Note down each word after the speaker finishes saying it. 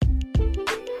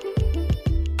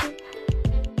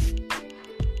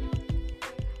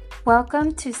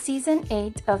Welcome to Season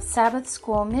 8 of Sabbath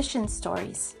School Mission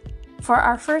Stories. For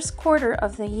our first quarter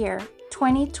of the year,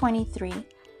 2023,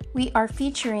 we are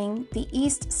featuring the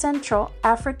East Central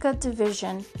Africa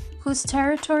Division, whose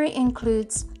territory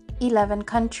includes 11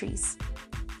 countries: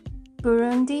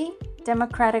 Burundi,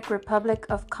 Democratic Republic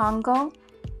of Congo,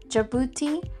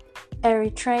 Djibouti,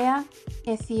 Eritrea,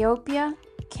 Ethiopia,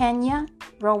 Kenya,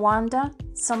 Rwanda,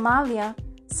 Somalia,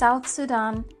 South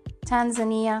Sudan,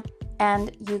 Tanzania,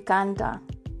 and Uganda.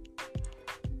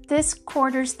 This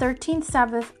quarter's 13th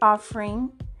Sabbath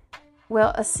offering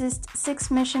will assist 6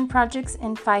 mission projects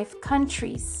in 5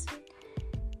 countries.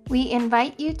 We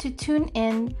invite you to tune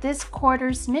in this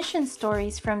quarter's mission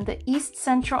stories from the East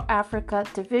Central Africa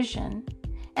Division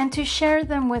and to share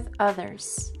them with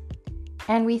others.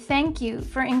 And we thank you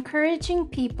for encouraging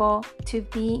people to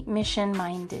be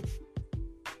mission-minded.